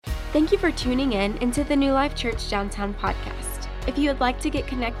Thank you for tuning in into the New Life Church Downtown podcast. If you would like to get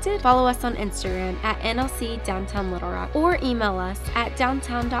connected, follow us on Instagram at NLC Downtown Little Rock or email us at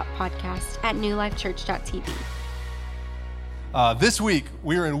downtown.podcast@newlifechurch.tv. This week,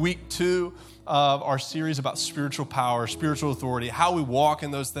 we're in week 2 of our series about spiritual power, spiritual authority, how we walk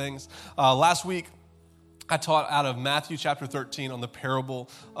in those things. Last week, I taught out of Matthew chapter 13 on the parable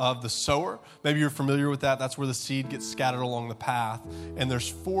of the sower. Maybe you're familiar with that. That's where the seed gets scattered along the path. And there's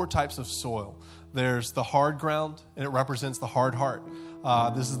 4 types of soil. There's the hard ground, and it represents the hard heart.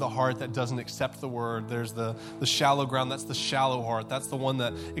 This is the heart that doesn't accept the word. There's the shallow ground. That's the shallow heart. That's the one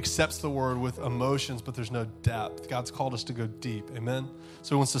that accepts the word with emotions, but there's no depth. God's called us to go deep. Amen?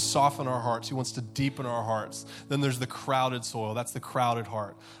 So he wants to soften our hearts. He wants to deepen our hearts. Then there's the crowded soil. That's the crowded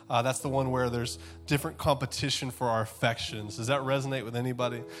heart. That's the one where there's different competition for our affections. Does that resonate with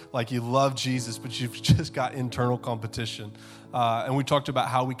anybody? Like you love Jesus, but you've just got internal competition. And we talked about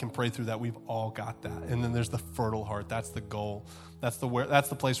how we can pray through that. We've all got that. And then there's the fertile heart. That's the goal. That's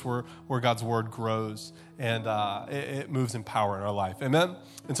the place where God's word grows and it moves in power in our life. Amen?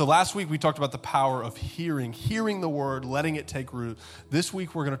 And so last week we talked about the power of hearing the word, letting it take root. This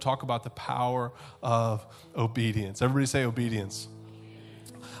week we're going to talk about the power of obedience. Everybody say obedience.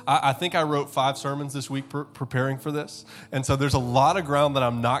 I think I wrote 5 sermons this week preparing for this. And so there's a lot of ground that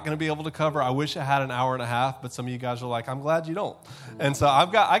I'm not going to be able to cover. I wish I had an hour and a half, but some of you guys are like, I'm glad you don't. And so I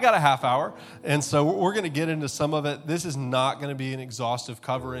got a half hour. And so we're going to get into some of it. This is not going to be an exhaustive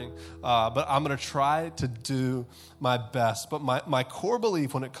covering, but I'm going to try to do my best. But my core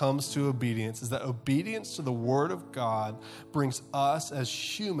belief when it comes to obedience is that obedience to the word of God brings us as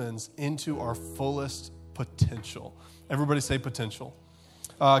humans into our fullest potential. Everybody say potential.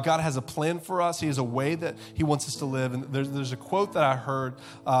 God has a plan for us. He has a way that he wants us to live. And there's a quote that I heard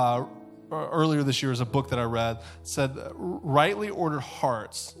earlier this year as a book that I read. It said, rightly ordered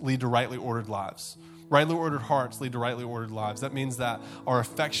hearts lead to rightly ordered lives. Rightly ordered hearts lead to rightly ordered lives. That means that our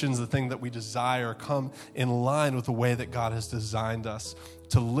affections, the thing that we desire, come in line with the way that God has designed us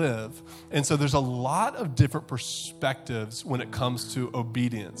to live. And so there's a lot of different perspectives when it comes to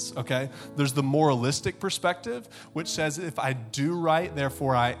obedience, okay? There's the moralistic perspective, which says if I do right,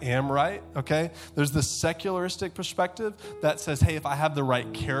 therefore I am right, okay? There's the secularistic perspective that says, hey, if I have the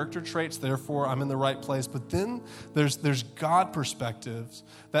right character traits, therefore I'm in the right place. But then there's God perspectives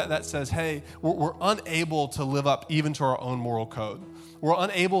that says, hey, we're unable to live up even to our own moral code. We're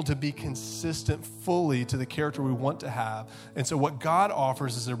unable to be consistent fully to the character we want to have. And so what God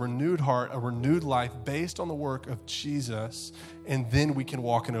offers is a renewed heart, a renewed life based on the work of Jesus, and then we can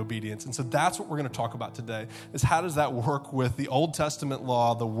walk in obedience. And so that's what we're going to talk about today, is how does that work with the Old Testament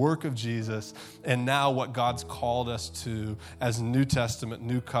law, the work of Jesus, and now what God's called us to as New Testament,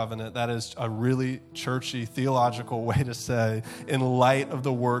 New Covenant. That is a really churchy, theological way to say, in light of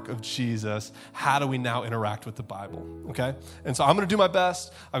the work of Jesus, how do we now interact with the Bible, okay? And so I'm going to do my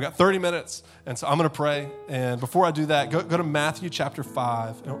best. I've got 30 minutes, and so I'm going to pray. And before I do that, go to Matthew chapter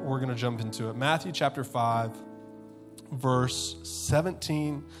 5, and we're going to jump into it. Matthew chapter 5, verse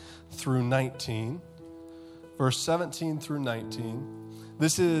 17 through 19. Verse 17 through 19.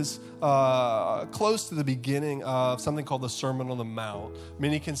 This is close to the beginning of something called the Sermon on the Mount.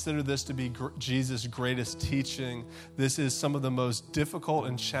 Many consider this to be Jesus' greatest teaching. This is some of the most difficult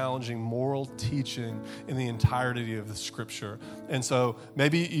and challenging moral teaching in the entirety of the Scripture. And so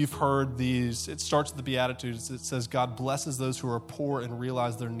maybe you've heard these. It starts with the Beatitudes. It says, God blesses those who are poor and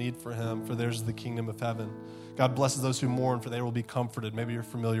realize their need for him, for theirs is the kingdom of heaven. God blesses those who mourn, for they will be comforted. Maybe you're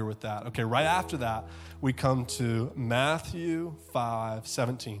familiar with that. Okay, right after that, we come to Matthew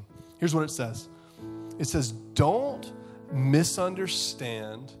 5:17. Here's what it says. It says, don't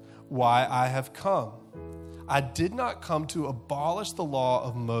misunderstand why I have come. I did not come to abolish the law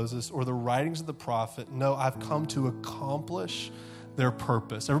of Moses or the writings of the prophet. No, I've come to accomplish their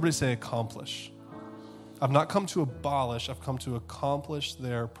purpose. Everybody say accomplish. I've not come to abolish, I've come to accomplish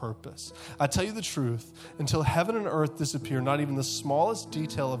their purpose. I tell you the truth, until heaven and earth disappear, not even the smallest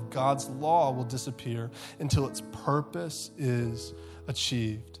detail of God's law will disappear until its purpose is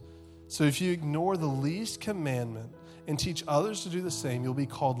achieved. So if you ignore the least commandment and teach others to do the same, you'll be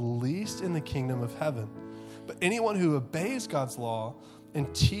called least in the kingdom of heaven. But anyone who obeys God's law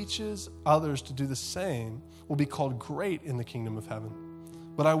and teaches others to do the same will be called great in the kingdom of heaven.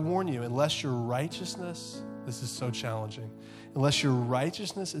 But I warn you, unless your righteousness, this is so challenging, unless your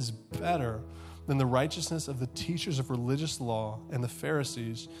righteousness is better than the righteousness of the teachers of religious law and the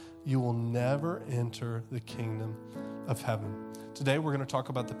Pharisees, you will never enter the kingdom of heaven. Today we're going to talk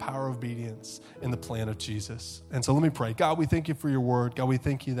about the power of obedience in the plan of Jesus. And so let me pray. God, we thank you for your word. God, we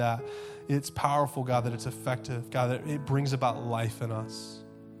thank you that it's powerful, God, that it's effective, God, that it brings about life in us.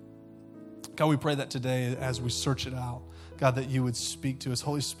 God, we pray that today as we search it out, God, that you would speak to us.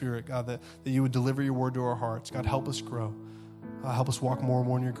 Holy Spirit, God, that you would deliver your word to our hearts. God, help us grow. Help us walk more and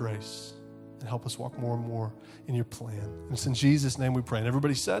more in your grace. And help us walk more and more in your plan. And it's in Jesus' name we pray. And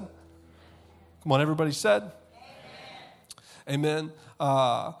everybody said? Come on, everybody said? Amen.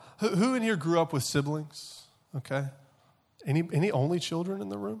 Who in here grew up with siblings? Okay. Any only children in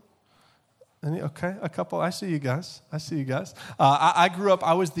the room? Okay, a couple. I see you guys. I grew up,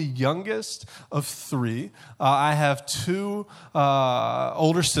 I was the youngest of three. I have two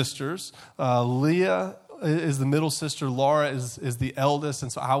older sisters. Leah is the middle sister. Laura is the eldest,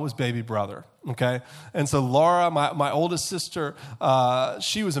 and so I was baby brother, okay? And so Laura, my oldest sister,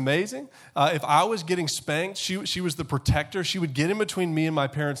 she was amazing. If I was getting spanked, she was the protector. She would get in between me and my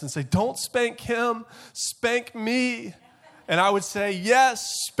parents and say, don't spank him, spank me. And I would say,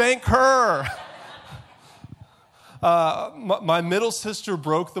 yes, spank her. My middle sister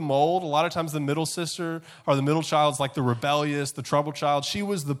broke the mold. A lot of times the middle sister or the middle child's like the rebellious, the troubled child. She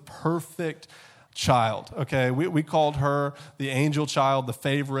was the perfect child, okay? We called her the angel child, the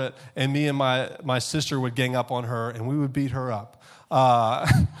favorite, and me and my sister would gang up on her, and we would beat her up.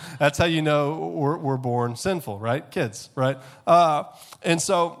 That's how you know we're born sinful, right? Kids, right? And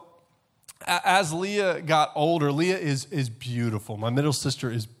so as Leah got older, Leah is beautiful. My middle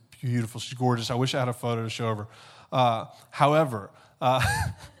sister is beautiful. She's gorgeous. I wish I had a photo to show her. However,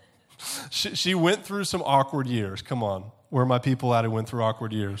 she went through some awkward years. Come on. Where are my people at who went through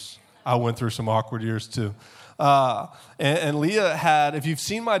awkward years? I went through some awkward years too. And Leah had, if you've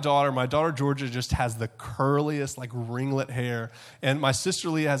seen my daughter Georgia just has the curliest, like ringlet hair. And my sister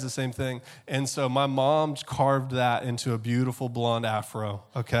Leah has the same thing. And so my mom carved that into a beautiful blonde afro,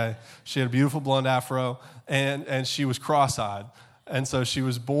 okay? She had a beautiful blonde afro, and she was cross-eyed. And so she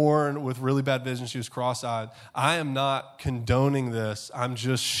was born with really bad vision. She was cross-eyed. I am not condoning this. I'm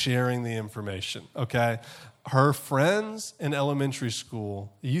just sharing the information, okay? Her friends in elementary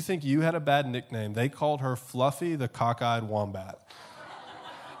school, you think you had a bad nickname. They called her Fluffy the Cockeyed Wombat.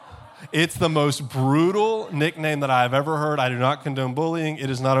 It's the most brutal nickname that I've ever heard. I do not condone bullying. It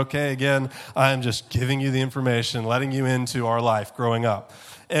is not okay. Again, I am just giving you the information, letting you into our life growing up.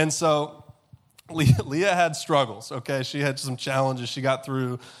 And so Leah had struggles, okay? She had some challenges she got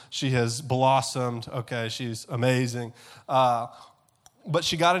through. She has blossomed, okay? She's amazing. But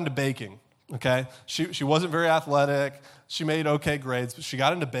she got into baking. Okay, she wasn't very athletic. She made okay grades, but she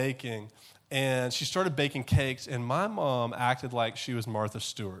got into baking, and she started baking cakes, and my mom acted like she was Martha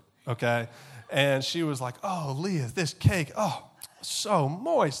Stewart, okay? And she was like, oh, Leah, this cake, oh, so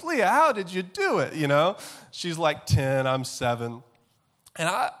moist. Leah, how did you do it, you know? She's like 10, I'm 7.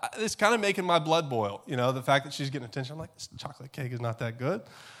 And it's kind of making my blood boil, you know, the fact that she's getting attention. I'm like, this chocolate cake is not that good.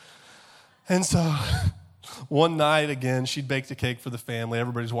 And so one night, again, she'd baked a cake for the family.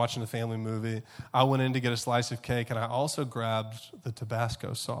 Everybody's watching the family movie. I went in to get a slice of cake, and I also grabbed the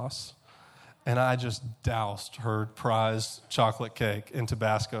Tabasco sauce. And I just doused her prized chocolate cake in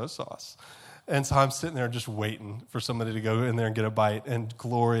Tabasco sauce. And so I'm sitting there just waiting for somebody to go in there and get a bite. And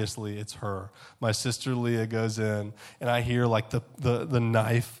gloriously, it's her. My sister Leah goes in, and I hear like the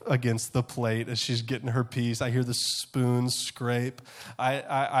knife against the plate as she's getting her piece. I hear the spoon scrape.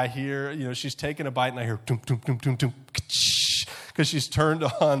 I hear, you know, she's taking a bite, and I hear tum tum tum tum tum, because she's turned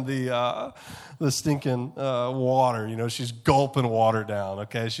on the stinking water. You know, she's gulping water down.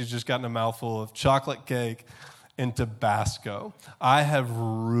 Okay, she's just gotten a mouthful of chocolate cake and Tabasco. I have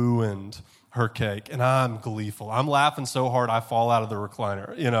ruined her cake, and I'm gleeful. I'm laughing so hard I fall out of the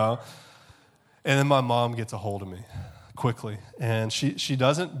recliner, you know. And then my mom gets a hold of me quickly, and she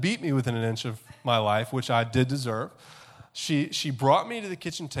doesn't beat me within an inch of my life, which I did deserve. She brought me to the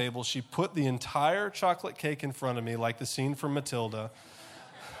kitchen table. She put the entire chocolate cake in front of me, like the scene from Matilda.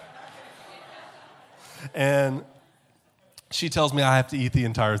 And she tells me I have to eat the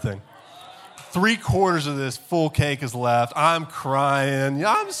entire thing. 3/4 of this full cake is left. I'm crying.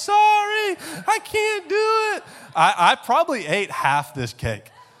 I'm sorry. I can't do it. I probably ate half this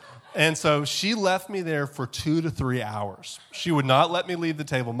cake. And so she left me there for 2 to 3 hours. She would not let me leave the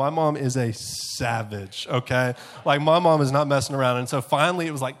table. My mom is a savage, okay? Like, my mom is not messing around. And so finally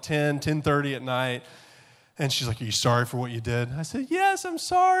it was like 10:30 at night. And she's like, are you sorry for what you did? I said, yes, I'm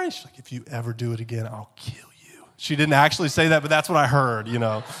sorry. She's like, if you ever do it again, I'll kill you. She didn't actually say that, but that's what I heard, you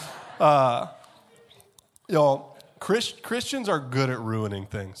know. Y'all, Christians are good at ruining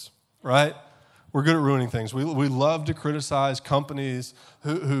things, right? We're good at ruining things. We love to criticize companies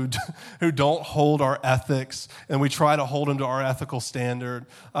who don't hold our ethics, and we try to hold them to our ethical standard.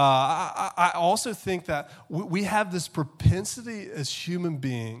 I also think that we have this propensity as human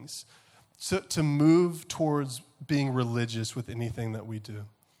beings to move towards being religious with anything that we do.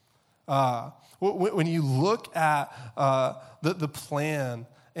 When you look at the plan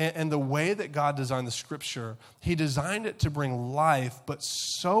and the way that God designed the Scripture, He designed it to bring life, but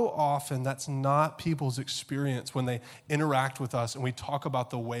so often that's not people's experience when they interact with us and we talk about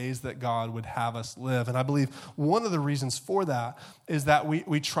the ways that God would have us live. And I believe one of the reasons for that is that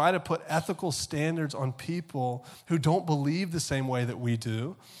we try to put ethical standards on people who don't believe the same way that we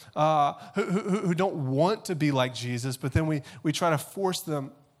do, who don't want to be like Jesus, but then we try to force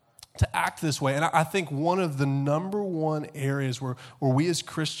them to act this way. And I think one of the number one areas where we as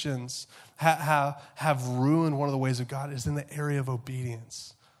Christians have ruined one of the ways of God is in the area of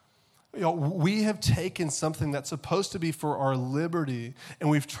obedience. We have taken something that's supposed to be for our liberty and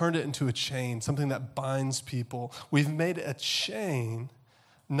we've turned it into a chain, something that binds people. We've made it a chain,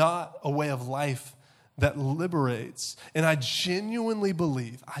 not a way of life that liberates. And I genuinely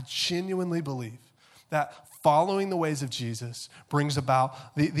believe that following the ways of Jesus brings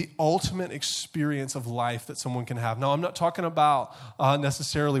about the ultimate experience of life that someone can have. Now, I'm not talking about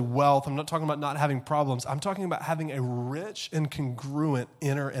necessarily wealth. I'm not talking about not having problems. I'm talking about having a rich and congruent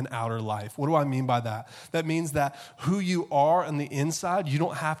inner and outer life. What do I mean by that? That means that who you are on the inside, you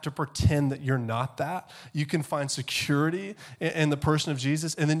don't have to pretend that you're not that. You can find security in the person of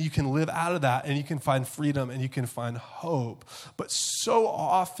Jesus, and then you can live out of that, and you can find freedom, and you can find hope. But so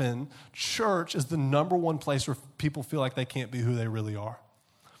often, church is the number one place where people feel like they can't be who they really are.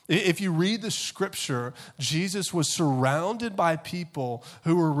 If you read the Scripture, Jesus was surrounded by people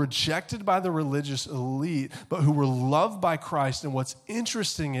who were rejected by the religious elite, but who were loved by Christ. And what's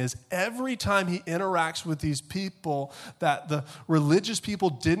interesting is every time he interacts with these people that the religious people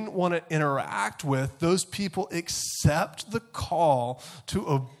didn't want to interact with, those people accept the call to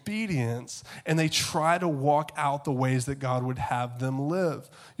obedience and they try to walk out the ways that God would have them live.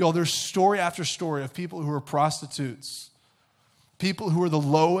 Y'all, there's story after story of people who are prostitutes, people who are the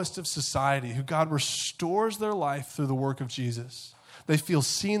lowest of society, who God restores their life through the work of Jesus. They feel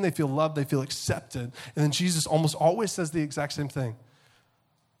seen, they feel loved, they feel accepted. And then Jesus almost always says the exact same thing.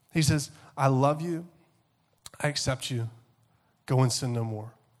 He says, I love you, I accept you, go and sin no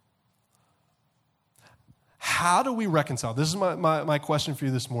more. How do we reconcile? This is my question for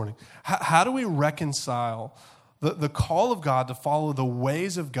you this morning. How do we reconcile the call of God to follow the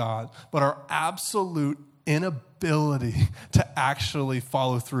ways of God, but our absolute inability to actually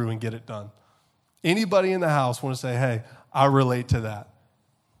follow through and get it done? Anybody in the house want to say, hey, I relate to that?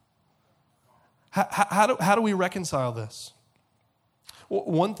 How do we reconcile this? Well,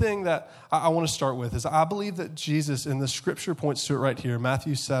 one thing that I want to start with is I believe that Jesus, and the Scripture points to it right here,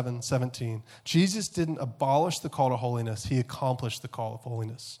 Matthew 7:17. Jesus didn't abolish the call to holiness. He accomplished the call of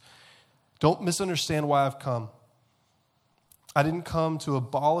holiness. Don't misunderstand why I've come. I didn't come to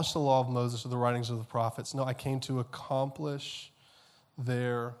abolish the law of Moses or the writings of the prophets. No, I came to accomplish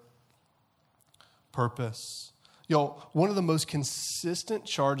their purpose. One of the most consistent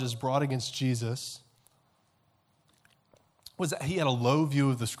charges brought against Jesus was that he had a low view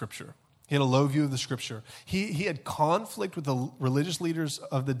of the Scripture. He had a low view of the Scripture. He had conflict with the religious leaders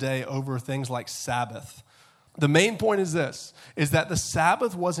of the day over things like Sabbath. The main point is this, is that the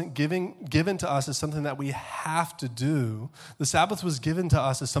Sabbath wasn't given to us as something that we have to do. The Sabbath was given to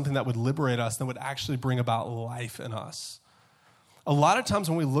us as something that would liberate us, that would actually bring about life in us. A lot of times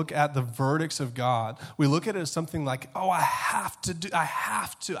when we look at the verdicts of God, we look at it as something like, oh, I have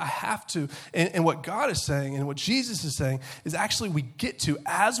to. And what God is saying and what Jesus is saying is actually we get to,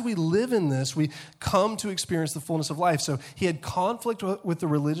 as we live in this, we come to experience the fullness of life. So he had conflict with the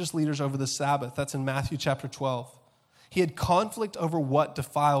religious leaders over the Sabbath. That's in Matthew chapter 12. He had conflict over what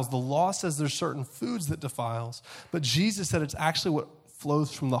defiles. The law says there's certain foods that defiles, but Jesus said it's actually what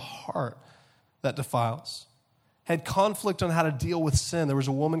flows from the heart that defiles. Had conflict on how to deal with sin. There was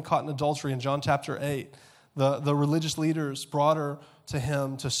a woman caught in adultery in John chapter 8. The religious leaders brought her to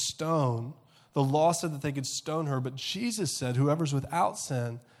him to stone. The law said that they could stone her, but Jesus said, whoever's without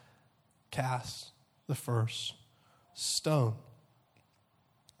sin, cast the first stone.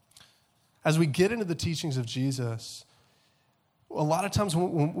 As we get into the teachings of Jesus, a lot of times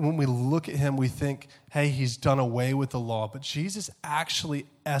when we look at him, we think, hey, he's done away with the law. But Jesus actually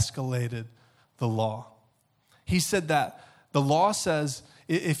escalated the law. He said that the law says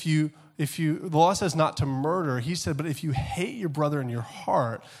the law says not to murder. He said, but if you hate your brother in your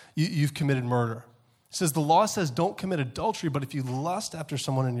heart, you've committed murder. He says the law says don't commit adultery, but if you lust after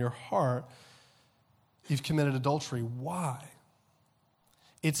someone in your heart, you've committed adultery. Why?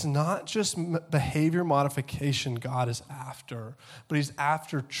 It's not just behavior modification God is after, but he's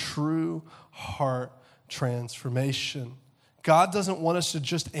after true heart transformation. God doesn't want us to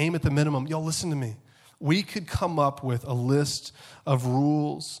just aim at the minimum. Y'all, listen to me. we could come up with a list of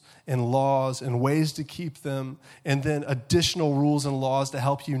rules and laws and ways to keep them, and then additional rules and laws to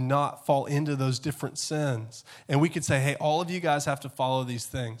help you not fall into those different sins. And we could say, hey, all of you guys have to follow these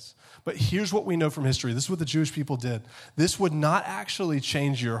things. But here's what we know from history. This is what the Jewish people did. This would not actually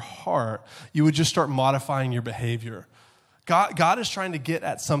change your heart. You would just start modifying your behavior. God is trying to get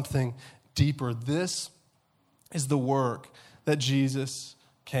at something deeper. This is the work that Jesus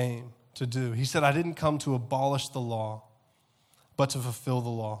came to do. He said, I didn't come to abolish the law, but to fulfill the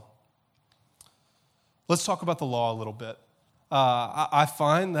law. Let's talk about the law a little bit. I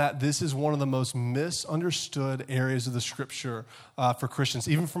find that this is one of the most misunderstood areas of the Scripture for Christians,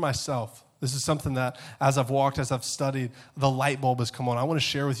 even for myself. This is something that, as I've walked, as I've studied, the light bulb has come on. I want to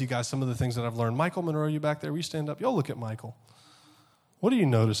share with you guys some of the things that I've learned. Michael Monroe, you back there? Will you stand up? Y'all look at Michael. What do you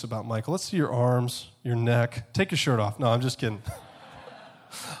notice about Michael? Let's see your arms, your neck. Take your shirt off. No, I'm just kidding.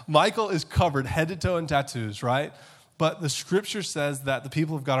 Michael is covered head to toe in tattoos, right? But the Scripture says that the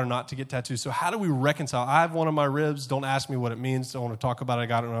people of God are not to get tattoos. So how do we reconcile? I have one of my ribs. Don't ask me what it means. Don't want to talk about it. I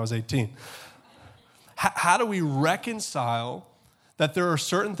got it when I was 18. How do we reconcile that there are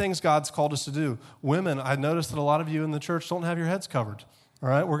certain things God's called us to do? Women, I noticed that a lot of you in the church don't have your heads covered. All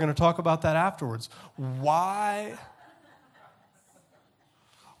right? We're going to talk about that afterwards. Why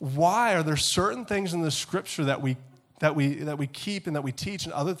are there certain things in the Scripture that we keep and that we teach,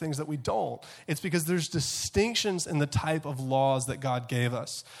 and other things that we don't? It's because there's distinctions in the type of laws that God gave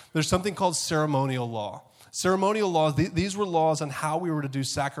us. There's something called ceremonial law. Ceremonial laws, these were laws on how we were to do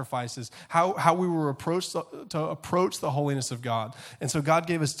sacrifices, how we were to approach the holiness of God. And so God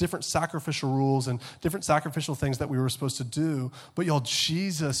gave us different sacrificial rules and different sacrificial things that we were supposed to do. But y'all,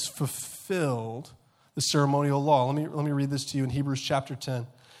 Jesus fulfilled the ceremonial law. Let me read this to you in Hebrews chapter 10.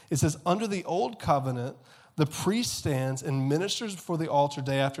 It says, under the old covenant, the priest stands and ministers before the altar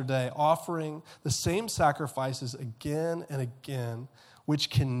day after day, offering the same sacrifices again and again, which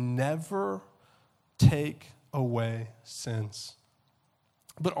can never take away sins.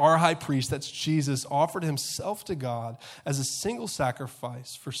 But our high priest, that's Jesus, offered himself to God as a single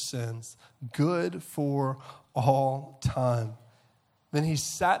sacrifice for sins, good for all time. Then he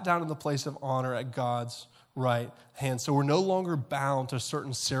sat down in the place of honor at God's right hand. So we're no longer bound to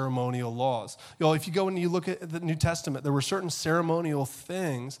certain ceremonial laws. If you go and you look at the New Testament, there were certain ceremonial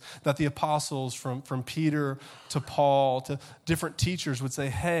things that the apostles, from Peter to Paul to different teachers, would say,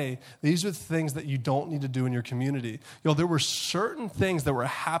 hey, these are the things that you don't need to do in your community. There were certain things that were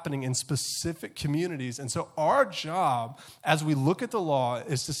happening in specific communities. And so our job, as we look at the law,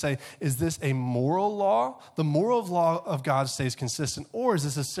 is to say, is this a moral law? The moral law of God stays consistent. Or is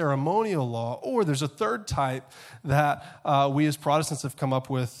this a ceremonial law? Or there's a third type that we as Protestants have come up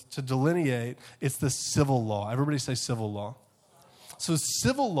with to delineate. It's the civil law. Everybody say civil law. So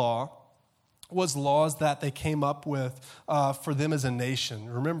civil law was laws that they came up with for them as a nation.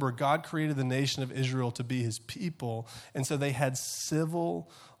 Remember, God created the nation of Israel to be his people, and so they had civil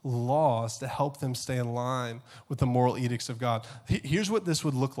laws to help them stay in line with the moral edicts of God. Here's what this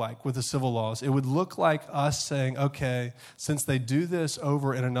would look like with the civil laws. It would look like us saying, okay, since they do this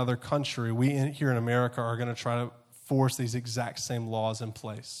over in another country, we here in America are going to try to force these exact same laws in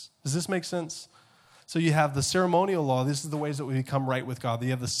place. Does this make sense? So you have the ceremonial law. This is the ways that we become right with God. You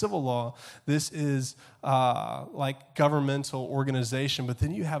have the civil law. This is like governmental organization. But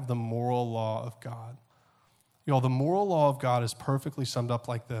then you have the moral law of God. The moral law of God is perfectly summed up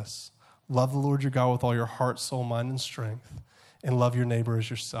like this. Love the Lord your God with all your heart, soul, mind, and strength, and love your neighbor as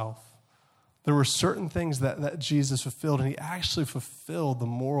yourself. There were certain things that Jesus fulfilled, and he actually fulfilled the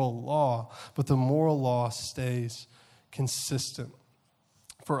moral law, but the moral law stays consistent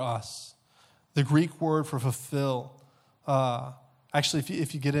for us. The Greek word for fulfill, actually,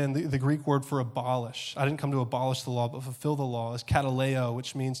 if you get in, the Greek word for abolish, I didn't come to abolish the law, but fulfill the law, is kataleo,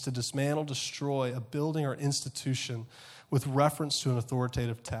 which means to dismantle, destroy a building or institution with reference to an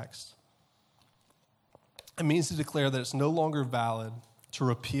authoritative text. It means to declare that it's no longer valid, to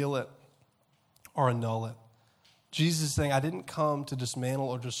repeal it, or annul it. Jesus is saying, I didn't come to dismantle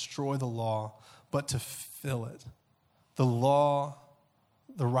or destroy the law, but to fill it. The law,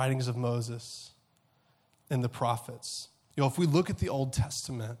 the writings of Moses, and the prophets. If we look at the Old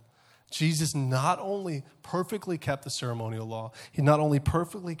Testament, Jesus not only perfectly kept the ceremonial law, he not only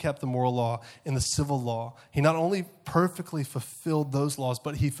perfectly kept the moral law and the civil law, he not only perfectly fulfilled those laws,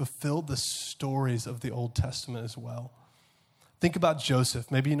 but he fulfilled the stories of the Old Testament as well. Think about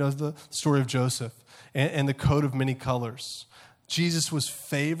Joseph. Maybe you know the story of Joseph and the coat of many colors. Jesus was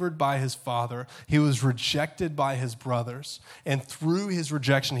favored by his father. He was rejected by his brothers. And through his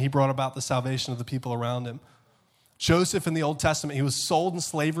rejection, he brought about the salvation of the people around him. Joseph in the Old Testament, he was sold in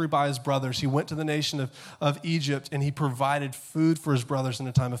slavery by his brothers. He went to the nation of Egypt, and he provided food for his brothers in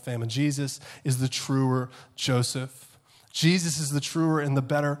a time of famine. Jesus is the truer Joseph. Jesus is the truer and the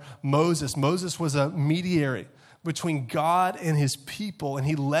better Moses. Moses was a mediator between God and his people, and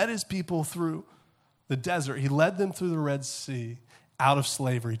he led his people through the desert. He led them through the Red Sea out of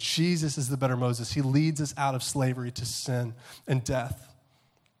slavery. Jesus is the better Moses. He leads us out of slavery to sin and death.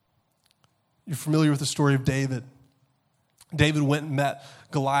 You're familiar with the story of David. David went and met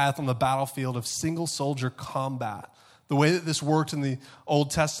Goliath on the battlefield of single soldier combat. The way that this worked in the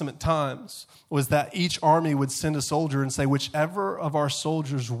Old Testament times was that each army would send a soldier and say, whichever of our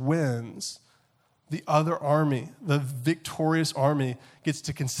soldiers wins, the other army, the victorious army, gets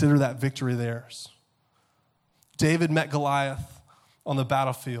to consider that victory theirs. David met Goliath on the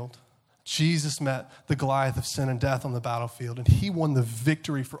battlefield. Jesus met the Goliath of sin and death on the battlefield, and he won the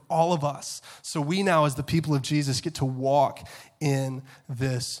victory for all of us. So we now, as the people of Jesus, get to walk in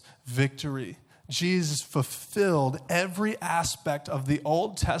this victory. Jesus fulfilled every aspect of the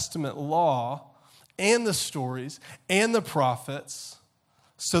Old Testament law and the stories and the prophets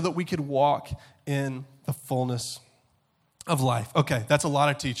so that we could walk in the fullness of life. Okay, that's a lot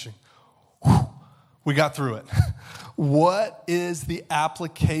of teaching. Whew, we got through it. What is the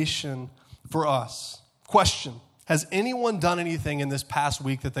application for us? Question: has anyone done anything in this past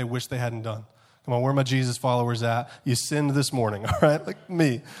week that they wish they hadn't done? Come on, where are my Jesus followers at? You sinned this morning, all right? Like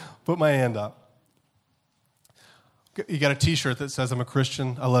me. Put my hand up. You got a t-shirt that says, I'm a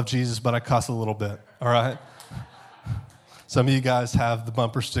Christian, I love Jesus, but I cuss a little bit, all right? Some of you guys have the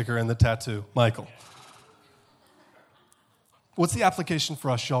bumper sticker and the tattoo. Michael. What's the application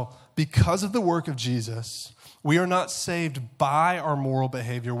for us, y'all? Because of the work of Jesus, we are not saved by our moral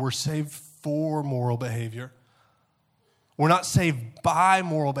behavior. We're saved for moral behavior. We're not saved by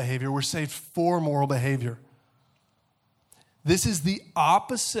moral behavior. We're saved for moral behavior. This is the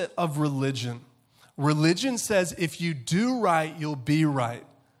opposite of religion. Religion says if you do right, you'll be right.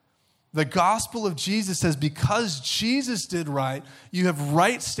 The gospel of Jesus says because Jesus did right, you have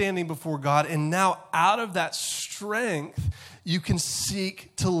right standing before God, and now out of that strength, you can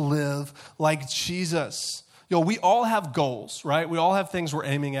seek to live like Jesus. We all have goals, right? We all have things we're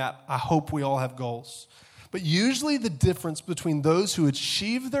aiming at. I hope we all have goals. But usually the difference between those who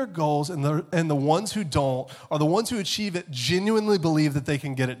achieve their goals and the ones who don't are the ones who achieve it genuinely believe that they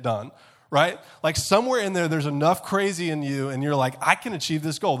can get it done, right? Like somewhere in there's enough crazy in you and you're like, I can achieve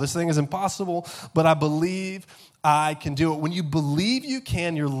this goal. This thing is impossible, but I believe I can do it. When you believe you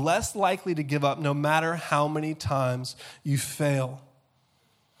can, you're less likely to give up no matter how many times you fail.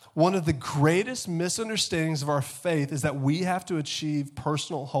 One of the greatest misunderstandings of our faith is that we have to achieve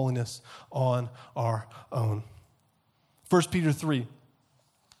personal holiness on our own. 1 Peter 3,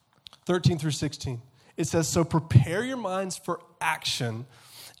 13 through 16. It says, so prepare your minds for action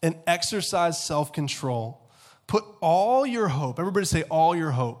and exercise self-control. Put all your hope. Everybody say all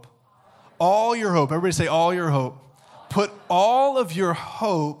your hope. All your hope. Everybody say all your hope. Put all of your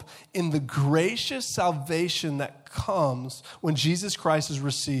hope in the gracious salvation that comes when Jesus Christ is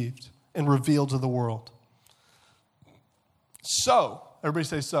received and revealed to the world. So, everybody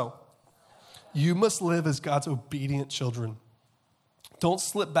say so. You must live as God's obedient children. Don't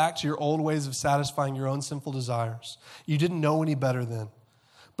slip back to your old ways of satisfying your own sinful desires. You didn't know any better then.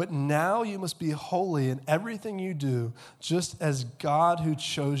 But now you must be holy in everything you do, just as God who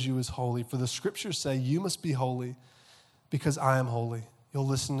chose you is holy. For the scriptures say, you must be holy because I am holy. You'll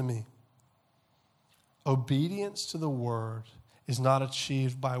listen to me. Obedience to the word is not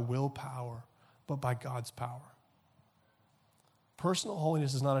achieved by willpower, but by God's power. Personal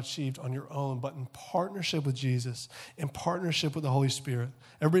holiness is not achieved on your own, but in partnership with Jesus, in partnership with the Holy Spirit.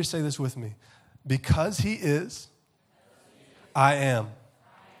 Everybody say this with me. Because he is, I am.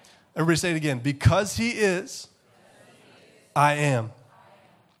 Everybody say it again. Because he is, I am.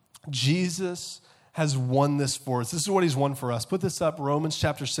 Jesus has won this for us. This is what he's won for us. Put this up, Romans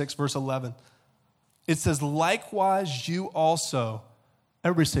chapter 6, verse 11. It says, likewise you also,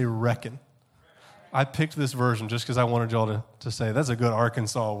 everybody say reckon. I picked this version just because I wanted y'all to say, that's a good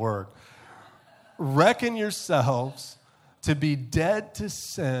Arkansas word. Reckon yourselves to be dead to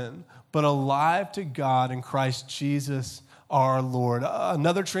sin, but alive to God in Christ Jesus our Lord.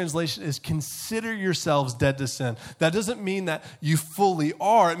 Another translation is consider yourselves dead to sin. That doesn't mean that you fully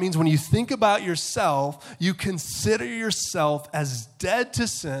are. It means when you think about yourself, you consider yourself as dead to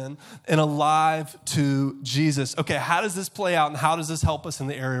sin and alive to Jesus. Okay, how does this play out and how does this help us in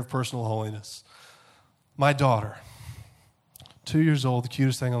the area of personal holiness? My daughter, 2 years old, the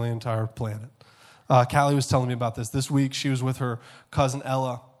cutest thing on the entire planet. Callie was telling me about this. This week she was with her cousin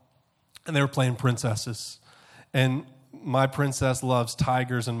Ella and they were playing princesses. And my princess loves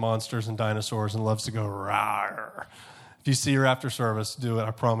tigers and monsters and dinosaurs and loves to go rawr. If you see her after service, do it.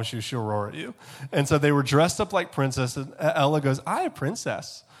 I promise you she'll roar at you. And so they were dressed up like princesses. Ella goes, I a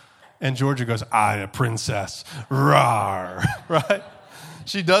princess. And Georgia goes, I a princess. Rawr. Right?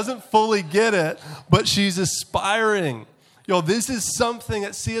 She doesn't fully get it, but she's aspiring. This is something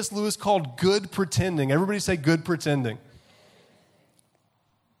that C.S. Lewis called good pretending. Everybody say good pretending.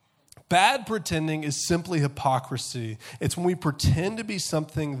 Bad pretending is simply hypocrisy. It's when we pretend to be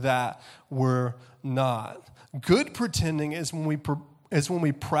something that we're not. Good pretending is when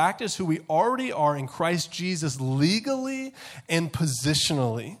we practice who we already are in Christ Jesus legally and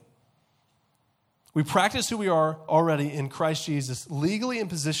positionally. We practice who we are already in Christ Jesus legally and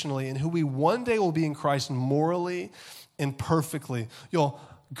positionally, and who we one day will be in Christ morally and perfectly.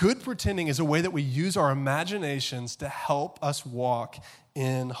 Good pretending is a way that we use our imaginations to help us walk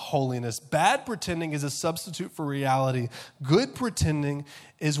in holiness. Bad pretending is a substitute for reality. Good pretending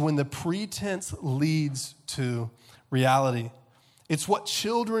is when the pretense leads to reality. It's what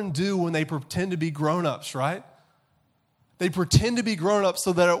children do when they pretend to be grown-ups, right? They pretend to be grown-ups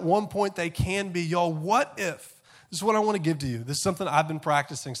so that at one point they can be. What if? This is what I want to give to you. This is something I've been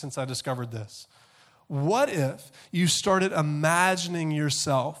practicing since I discovered this. What if you started imagining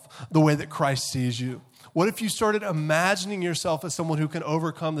yourself the way that Christ sees you? What if you started imagining yourself as someone who can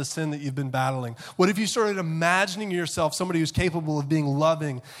overcome the sin that you've been battling? What if you started imagining yourself somebody who's capable of being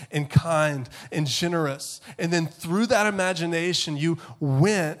loving and kind and generous? And then through that imagination, you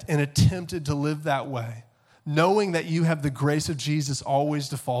went and attempted to live that way, knowing that you have the grace of Jesus always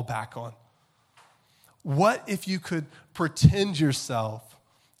to fall back on. What if you could pretend yourself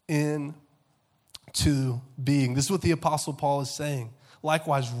into being? This is what the Apostle Paul is saying.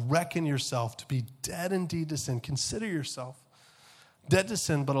 Likewise, reckon yourself to be dead indeed to sin. Consider yourself dead to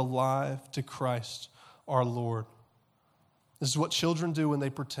sin, but alive to Christ our Lord. This is what children do when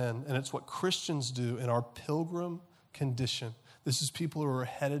they pretend, and it's what Christians do in our pilgrim condition. This is people who are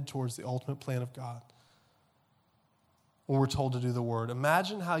headed towards the ultimate plan of God. When we're told to do the word,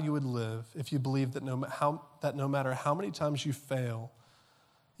 imagine how you would live if you believed that no matter how many times you fail,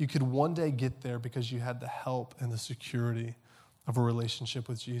 you could one day get there because you had the help and the security of a relationship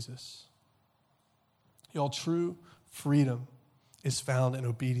with Jesus. True freedom is found in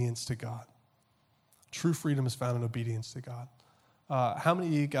obedience to God. True freedom is found in obedience to God. How many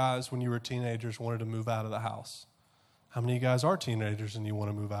of you guys, when you were teenagers, wanted to move out of the house? How many of you guys are teenagers and you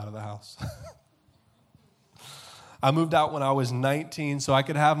want to move out of the house? I moved out when I was 19 so I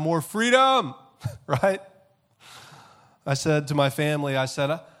could have more freedom, right? I said to my family,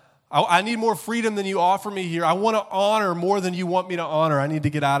 I need more freedom than you offer me here. I want to honor more than you want me to honor. I need to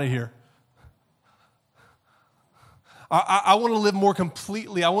get out of here. I want to live more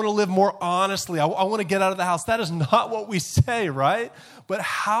completely. I want to live more honestly. I want to get out of the house. That is not what we say, right? But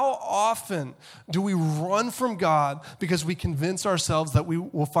how often do we run from God because we convince ourselves that we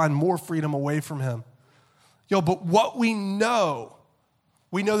will find more freedom away from Him? But what we know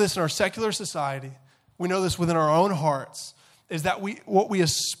this in our secular society, we know this within our own hearts, is that what we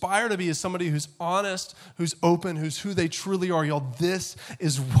aspire to be is somebody who's honest, who's open, who's who they truly are. This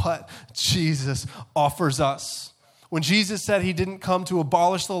is what Jesus offers us. When Jesus said He didn't come to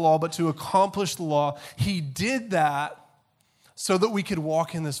abolish the law, but to accomplish the law, He did that so that we could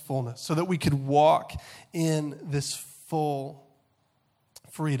walk in this fullness, so that we could walk in this full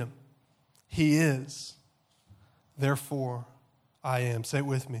freedom. He is, therefore I am. Say it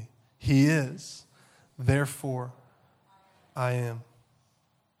with me. He is, therefore I am.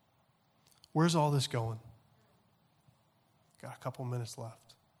 Where's all this going? Got a couple minutes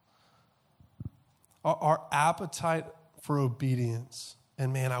left. Our appetite for obedience,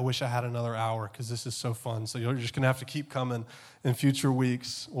 and man, I wish I had another hour because this is so fun. So you're just going to have to keep coming in future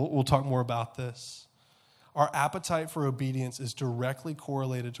weeks. We'll talk more about this. Our appetite for obedience is directly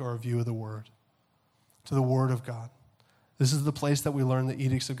correlated to our view of the Word, to the Word of God. This is the place that we learn the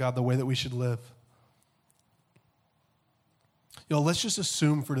edicts of God, the way that we should live. Let's just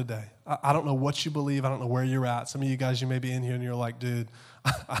assume for today. I don't know what you believe. I don't know where you're at. Some of you guys, you may be in here and you're like, dude,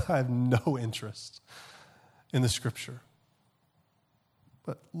 I have no interest in the Scripture.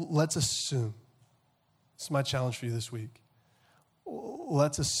 But let's assume. This is my challenge for you this week.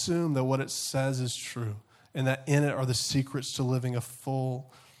 Let's assume that what it says is true and that in it are the secrets to living a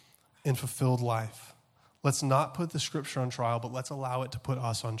full and fulfilled life. Let's not put the Scripture on trial, but let's allow it to put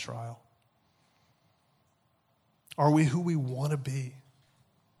us on trial. Are we who we want to be?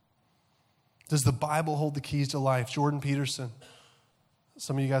 Does the Bible hold the keys to life? Jordan Peterson,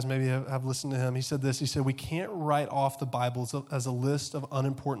 some of you guys maybe have listened to him. He said this. He said, we can't write off the Bible as a list of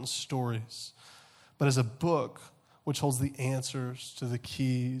unimportant stories, but as a book which holds the answers to the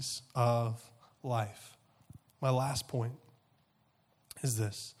keys of life. My last point is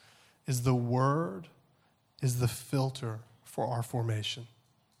this, is the Word is the filter for our formation.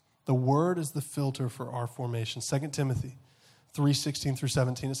 The Word is the filter for our formation. 2 Timothy 3:16 through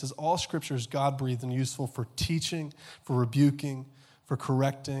 17, it says, all Scripture is God-breathed and useful for teaching, for rebuking, for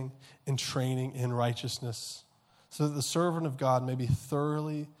correcting, and training in righteousness, so that the servant of God may be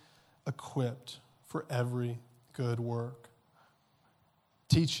thoroughly equipped for every good work.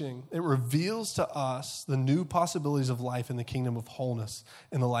 Teaching, it reveals to us the new possibilities of life in the kingdom of wholeness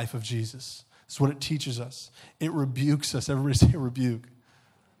in the life of Jesus. That's what it teaches us. It rebukes us. Everybody say rebuke.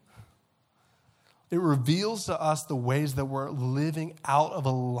 It reveals to us the ways that we're living out of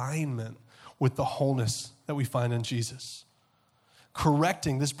alignment with the wholeness that we find in Jesus.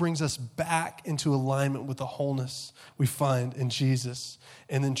 Correcting, this brings us back into alignment with the wholeness we find in Jesus.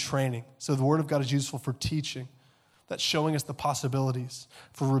 And then training. So the Word of God is useful for teaching. That's showing us the possibilities.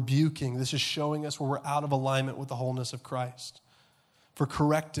 For rebuking, this is showing us where we're out of alignment with the wholeness of Christ. For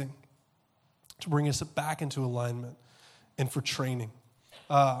correcting, to bring us back into alignment. And for training.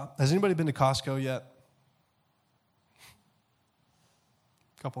 Has anybody been to Costco yet?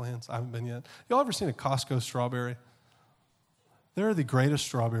 Couple hands. I haven't been yet. Y'all ever seen a Costco strawberry? They're the greatest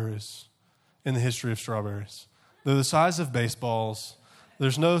strawberries in the history of strawberries. They're the size of baseballs.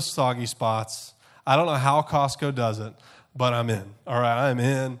 There's no soggy spots. I don't know how Costco does it, but I'm in. All right, I'm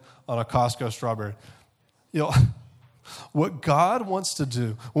in on a Costco strawberry. You know, what God wants to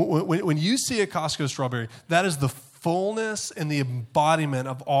do, when you see a Costco strawberry, that is the fullness and the embodiment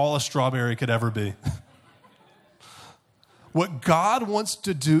of all a strawberry could ever be. What God wants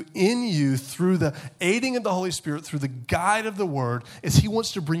to do in you through the aiding of the Holy Spirit, through the guide of the Word, is He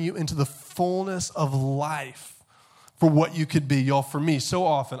wants to bring you into the fullness of life for what you could be. Y'all, for me, so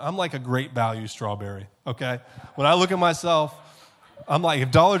often, I'm like a great value strawberry, okay? When I look at myself, I'm like,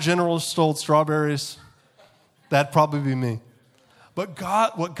 if Dollar General stole strawberries, that'd probably be me. But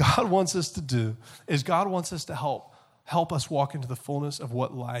God, what God wants us to do is God wants us to help us walk into the fullness of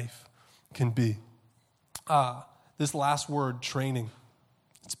what life can be. This last word, training,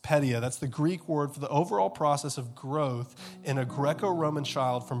 it's pedia. That's the Greek word for the overall process of growth in a Greco-Roman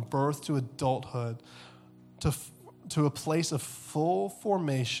child from birth to adulthood to a place of full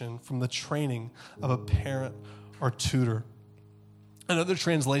formation from the training of a parent or tutor. Another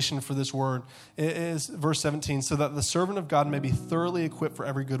translation for this word is verse 17, so that the servant of God may be thoroughly equipped for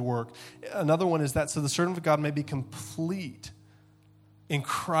every good work. Another one is that so the servant of God may be complete in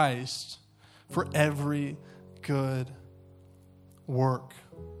Christ for every good work.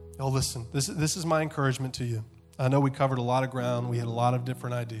 Oh, listen, this is my encouragement to you. I know we covered a lot of ground. We had a lot of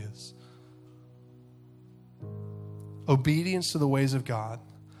different ideas. Obedience to the ways of God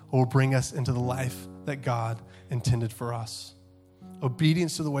will bring us into the life that God intended for us.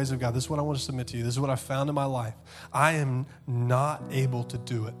 Obedience to the ways of God. This is what I want to submit to you. This is what I found in my life. I am not able to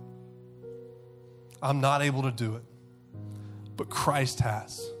do it. I'm not able to do it. But Christ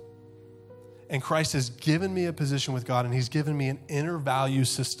has. And Christ has given me a position with God, and He's given me an inner value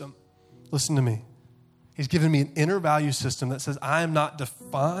system. Listen to me. He's given me an inner value system that says I am not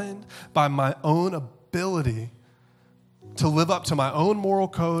defined by my own ability to live up to my own moral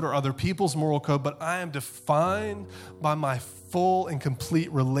code or other people's moral code, but I am defined by my full and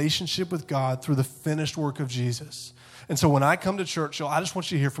complete relationship with God through the finished work of Jesus. And so when I come to church, I just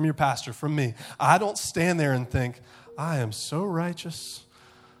want you to hear from your pastor, from me. I don't stand there and think, I am so righteous,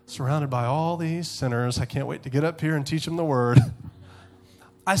 surrounded by all these sinners. I can't wait to get up here and teach them the word.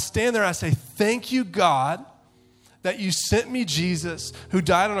 I stand there, I say, thank you, God, that you sent me Jesus who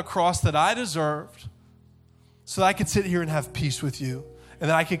died on a cross that I deserved so that I could sit here and have peace with you and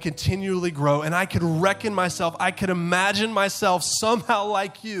that I could continually grow and I could reckon myself, I could imagine myself somehow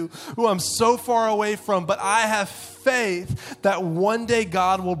like you, who I'm so far away from, but I have faith that one day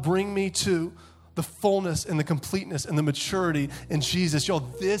God will bring me to the fullness and the completeness and the maturity in Jesus. Y'all,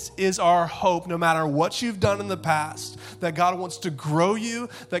 this is our hope no matter what you've done in the past, that God wants to grow you,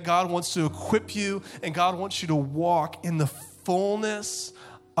 that God wants to equip you, and God wants you to walk in the fullness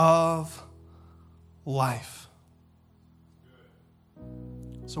of life.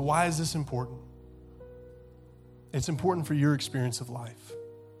 So why is this important? It's important for your experience of life,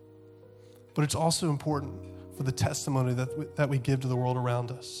 but it's also important for the testimony that we give to the world around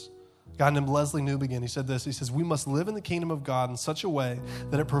us. A guy named Leslie Newbegin, he said this, he says, we must live in the kingdom of God in such a way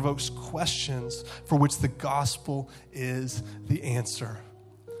that it provokes questions for which the gospel is the answer.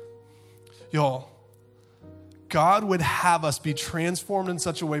 Y'all, God would have us be transformed in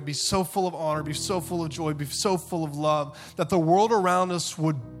such a way, be so full of honor, be so full of joy, be so full of love, that the world around us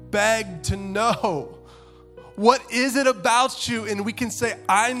would beg to know, what is it about you? And we can say,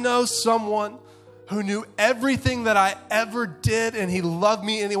 I know someone who knew everything that I ever did, and he loved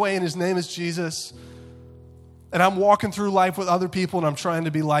me anyway, and his name is Jesus. And I'm walking through life with other people, and I'm trying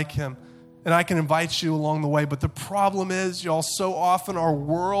to be like him. And I can invite you along the way. But the problem is, y'all, so often our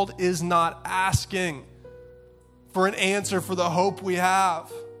world is not asking for an answer for the hope we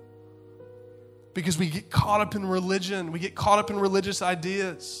have. Because we get caught up in religion. We get caught up in religious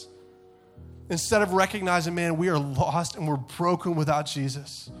ideas. Instead of recognizing, man, we are lost and we're broken without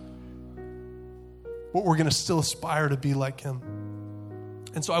Jesus. But we're going to still aspire to be like him.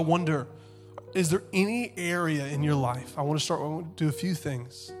 And so I wonder, is there any area in your life? I want to do a few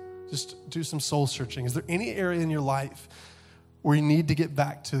things. Just do some soul searching. Is there any area in your life where you need to get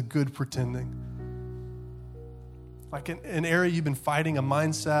back to good pretending? Like an area you've been fighting, a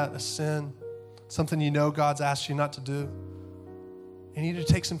mindset, a sin, something you know God's asked you not to do. You need to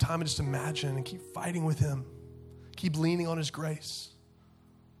take some time and just imagine and keep fighting with him. Keep leaning on his grace.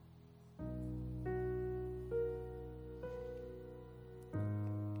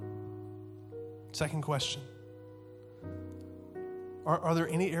 Second question. Are there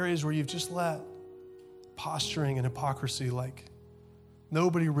any areas where you've just let posturing and hypocrisy, like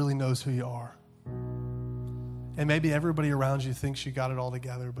nobody really knows who you are? And maybe everybody around you thinks you got it all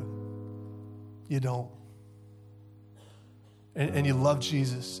together, but you don't. And you love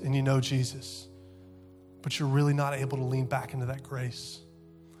Jesus and you know Jesus, but you're really not able to lean back into that grace.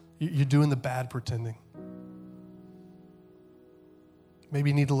 You're doing the bad pretending.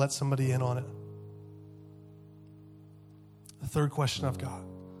 Maybe you need to let somebody in on it. The third question I've got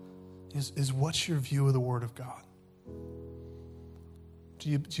is what's your view of the Word of God? Do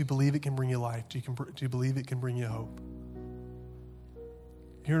you believe it can bring you life? Do you believe it can bring you hope?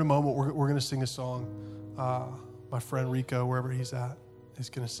 Here in a moment, we're going to sing a song. My friend Rico, wherever he's at, is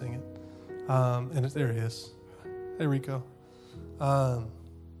going to sing it. And there he is. Hey, Rico.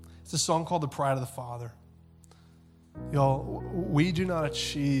 It's a song called The Pride of the Father. Y'all, we do not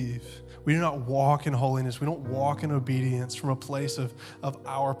walk in holiness. We don't walk in obedience from a place of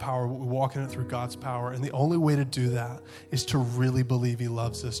our power, but we walk in it through God's power. And the only way to do that is to really believe he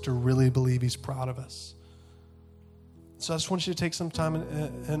loves us, to really believe he's proud of us. So I just want you to take some time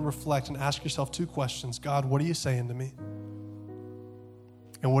and reflect and ask yourself two questions. God, what are you saying to me?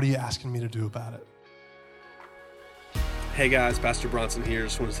 And what are you asking me to do about it? Hey guys, Pastor Bronson here.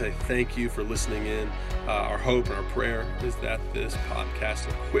 Just want to say thank you for listening in. Our hope and our prayer is that this podcast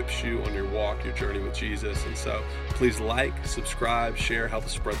equips you on your walk, your journey with Jesus. And so please like, subscribe, share, help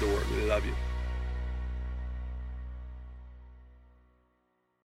us spread the word. We love you.